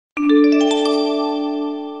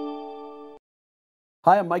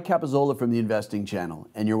Hi, I'm Mike Capizzola from the Investing Channel,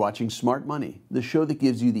 and you're watching Smart Money, the show that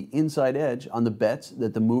gives you the inside edge on the bets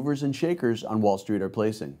that the movers and shakers on Wall Street are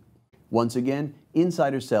placing. Once again,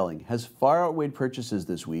 insider selling has far outweighed purchases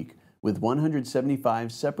this week, with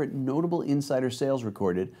 175 separate notable insider sales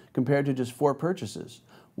recorded compared to just 4 purchases.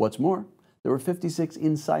 What's more, there were 56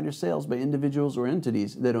 insider sales by individuals or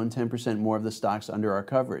entities that own 10% more of the stocks under our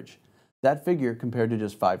coverage. That figure compared to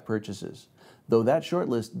just 5 purchases. Though that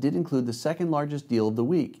shortlist did include the second largest deal of the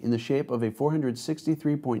week in the shape of a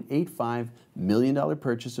 $463.85 million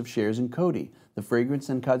purchase of shares in Coty, the fragrance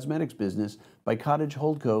and cosmetics business, by Cottage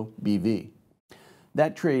Holdco BV.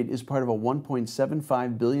 That trade is part of a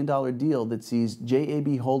 $1.75 billion deal that sees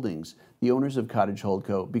JAB Holdings, the owners of Cottage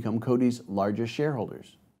Holdco, become Coty's largest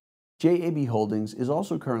shareholders. JAB Holdings is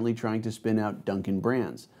also currently trying to spin out Dunkin'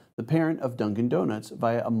 Brands, the parent of Dunkin' Donuts,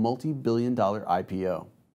 via a multi-billion-dollar IPO.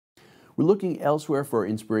 We're looking elsewhere for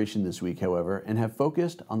inspiration this week, however, and have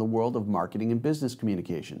focused on the world of marketing and business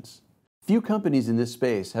communications. Few companies in this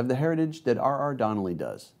space have the heritage that R.R Donnelley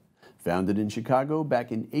does. Founded in Chicago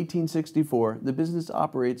back in 1864, the business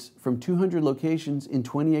operates from 200 locations in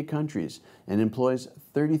 28 countries and employs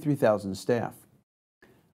 33,000 staff.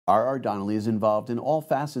 R.R Donnelley is involved in all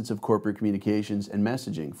facets of corporate communications and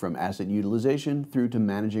messaging, from asset utilization through to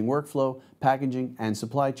managing workflow, packaging, and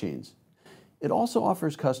supply chains. It also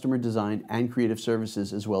offers customer design and creative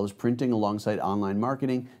services, as well as printing alongside online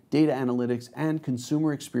marketing, data analytics, and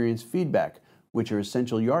consumer experience feedback, which are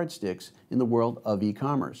essential yardsticks in the world of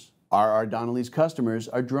e-commerce. R.R Donnelley's customers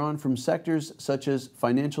are drawn from sectors such as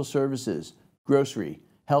financial services, grocery,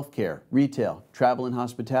 healthcare, retail, travel and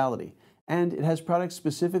hospitality, and it has products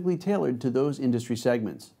specifically tailored to those industry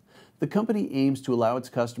segments. The company aims to allow its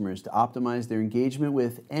customers to optimize their engagement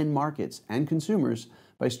with end markets and consumers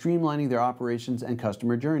by streamlining their operations and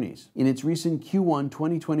customer journeys. In its recent Q1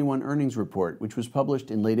 2021 earnings report, which was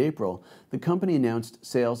published in late April, the company announced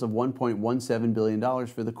sales of $1.17 billion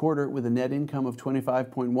for the quarter, with a net income of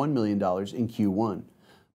 $25.1 million in Q1.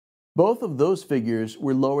 Both of those figures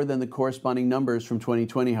were lower than the corresponding numbers from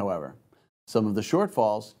 2020, however. Some of the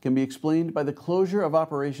shortfalls can be explained by the closure of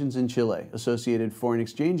operations in Chile, associated foreign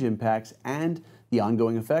exchange impacts, and the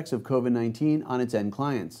ongoing effects of COVID-19 on its end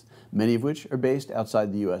clients, many of which are based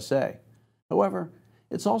outside the USA. However,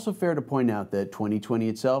 it's also fair to point out that 2020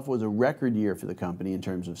 itself was a record year for the company in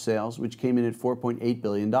terms of sales, which came in at $4.8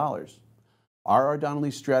 billion. R.R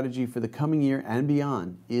Donnelley's strategy for the coming year and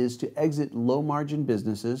beyond is to exit low-margin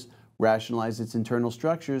businesses, rationalize its internal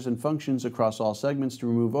structures and functions across all segments to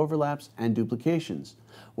remove overlaps and duplications,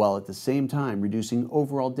 while at the same time reducing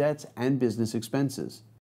overall debts and business expenses.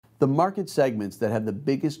 The market segments that have the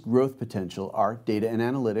biggest growth potential are data and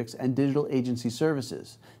analytics and digital agency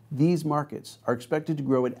services. These markets are expected to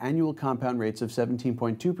grow at annual compound rates of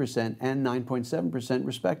 17.2% and 9.7%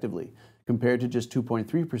 respectively, compared to just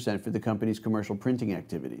 2.3% for the company's commercial printing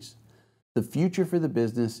activities. The future for the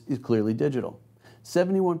business is clearly digital.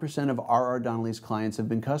 71% of R.R Donnelley's clients have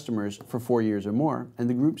been customers for 4 years or more, and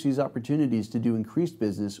the group sees opportunities to do increased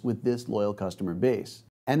business with this loyal customer base.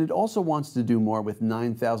 And it also wants to do more with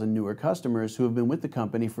 9,000 newer customers who have been with the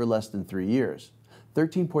company for less than 3 years.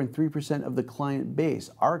 13.3% of the client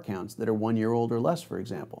base are accounts that are 1 year old or less, for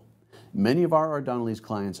example. Many of R.R Donnelley's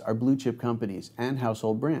clients are blue-chip companies and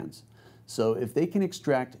household brands. So if they can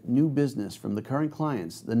extract new business from the current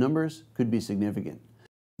clients, the numbers could be significant.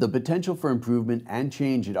 The potential for improvement and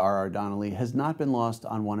change at R.R Donnelley has not been lost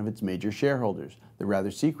on one of its major shareholders, the rather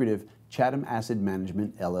secretive Chatham Asset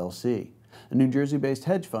Management, LLC, a New Jersey-based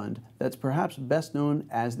hedge fund that's perhaps best known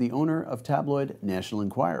as the owner of tabloid National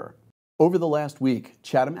Enquirer. Over the last week,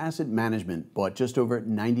 Chatham Asset Management bought just over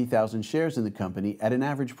 90,000 shares in the company at an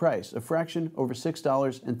average price, a fraction over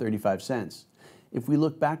 $6.35. If we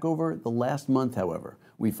look back over the last month, however,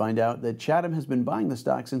 we find out that Chatham has been buying the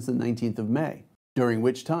stock since the 19th of May. During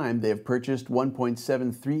which time they have purchased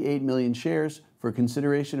 1.738 million shares for a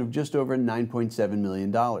consideration of just over $9.7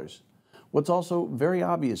 million. What's also very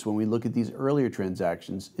obvious when we look at these earlier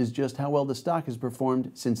transactions is just how well the stock has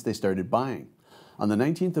performed since they started buying. On the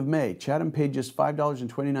 19th of May, Chatham paid just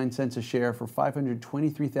 $5.29 a share for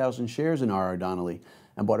 523,000 shares in R.R Donnelley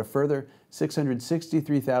and bought a further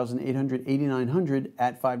 663,889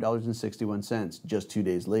 at $5.61 just 2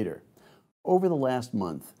 days later. Over the last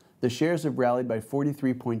month, the shares have rallied by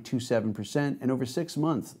 43.27%, and over 6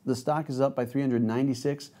 months, the stock is up by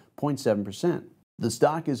 396.7%. The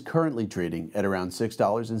stock is currently trading at around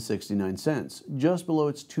 $6.69, just below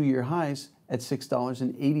its 2-year highs at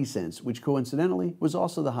 $6.80, which coincidentally was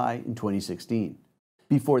also the high in 2016.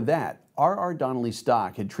 Before that, R.R Donnelley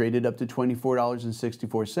stock had traded up to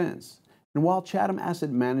 $24.64. And while Chatham Asset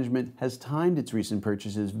Management has timed its recent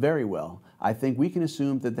purchases very well, I think we can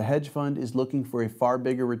assume that the hedge fund is looking for a far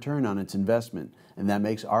bigger return on its investment, and that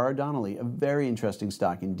makes R.R Donnelley a very interesting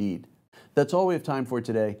stock indeed. That's all we have time for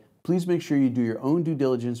today. Please make sure you do your own due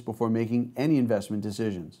diligence before making any investment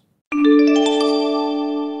decisions.